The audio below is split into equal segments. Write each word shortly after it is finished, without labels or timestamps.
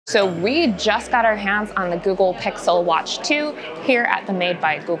So we just got our hands on the Google Pixel Watch 2 here at the Made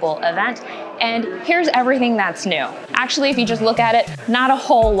by Google event. And here's everything that's new. Actually, if you just look at it, not a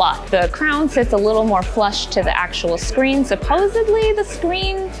whole lot. The crown sits a little more flush to the actual screen. Supposedly the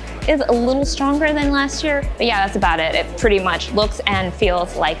screen is a little stronger than last year, but yeah, that's about it. It pretty much looks and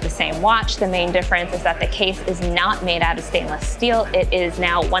feels like the same watch. The main difference is that the case is not made out of stainless steel. It is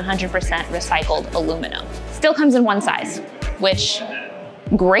now 100% recycled aluminum. Still comes in one size, which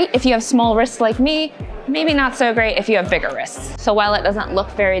great if you have small wrists like me, maybe not so great if you have bigger wrists. So while it doesn't look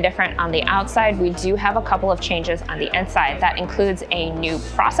very different on the outside, we do have a couple of changes on the inside. That includes a new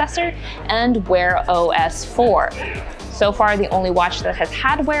processor and Wear OS 4. So far, the only watch that has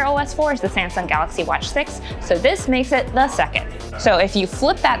had Wear OS 4 is the Samsung Galaxy Watch 6, so this makes it the second. So if you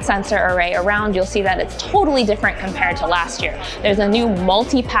flip that sensor array around, you'll see that it's totally different compared to last year. There's a new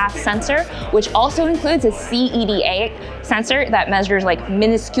multi-path sensor, which also includes a CEDA sensor that measures like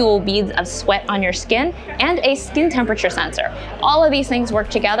minuscule beads of sweat on your skin, and a skin temperature sensor. All of these things work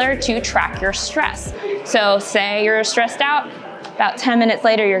together to track your stress. So say you're stressed out, about 10 minutes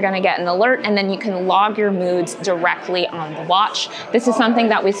later, you're gonna get an alert, and then you can log your moods directly on the watch. This is something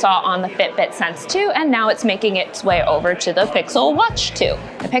that we saw on the Fitbit Sense 2, and now it's making its way over to the Pixel Watch 2.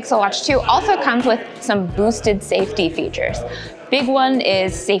 The Pixel Watch 2 also comes with some boosted safety features. Big one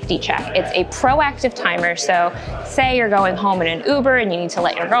is Safety Check. It's a proactive timer, so say you're going home in an Uber and you need to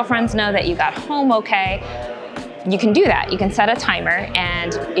let your girlfriends know that you got home okay. You can do that. You can set a timer,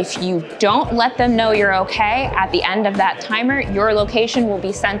 and if you don't let them know you're okay, at the end of that timer, your location will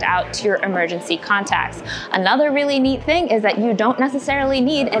be sent out to your emergency contacts. Another really neat thing is that you don't necessarily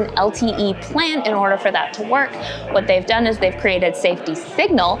need an LTE plan in order for that to work. What they've done is they've created Safety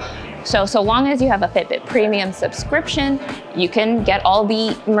Signal. So long as you have a Fitbit Premium subscription, you can get all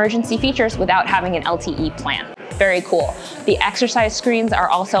the emergency features without having an LTE plan. Very cool. The exercise screens are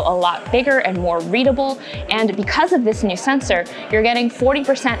also a lot bigger and more readable, and because of this new sensor, you're getting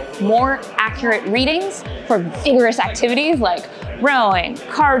 40% more accurate readings for vigorous activities like rowing,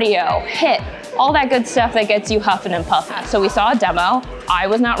 cardio, HIIT, all that good stuff that gets you huffing and puffing. So we saw a demo. I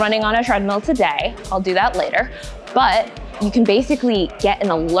was not running on a treadmill today. I'll do that later. But you can basically get an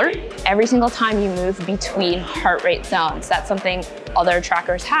alert every single time you move between heart rate zones. That's something other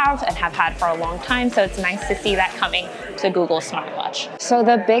trackers have and have had for a long time, so it's nice to see that coming to Google's smartwatch. So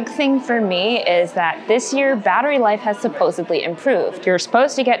the big thing for me is that this year, battery life has supposedly improved. You're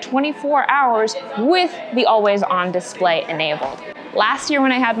supposed to get 24 hours with the always-on display enabled. Last year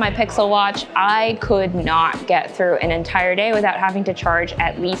when I had my Pixel Watch, I could not get through an entire day without having to charge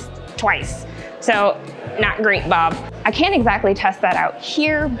at least twice. So not great, Bob. I can't exactly test that out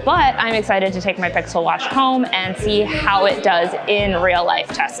here, but I'm excited to take my Pixel Watch home and see how it does in real life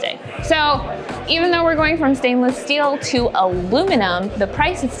testing. So even though we're going from stainless steel to aluminum, the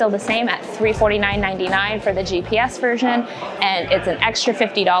price is still the same at $349.99 for the GPS version, and it's an extra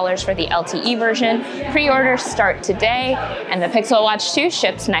 $50 for the LTE version. Pre-orders start today, and the Pixel Watch 2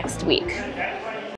 ships next week.